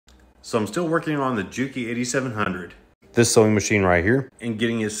So I'm still working on the Juki 8700. This sewing machine right here, and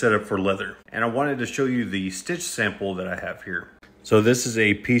getting it set up for leather. And I wanted to show you the stitch sample that I have here. So this is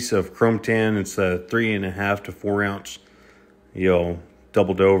a piece of chrome tan. It's a 3.5 to 4 ounce,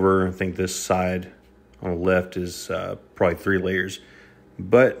 doubled over. I think this side on the left is probably 3 layers.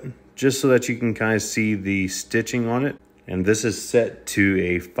 But just so that you can kind of see the stitching on it. And this is set to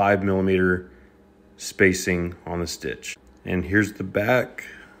a 5mm spacing on the stitch. And here's the back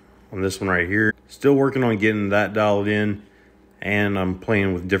on this one right here. Still working on getting that dialed in, and I'm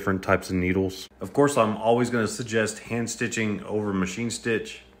playing with different types of needles. Of course, I'm always going to suggest hand stitching over machine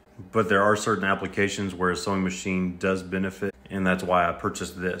stitch, but there are certain applications where a sewing machine does benefit, and that's why I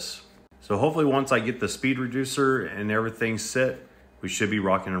purchased this. So hopefully once I get the speed reducer and everything set, we should be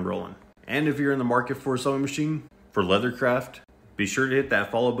rocking and rolling. And if you're in the market for a sewing machine for leathercraft, be sure to hit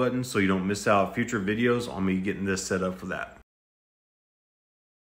that follow button so you don't miss out future videos on me getting this set up for that.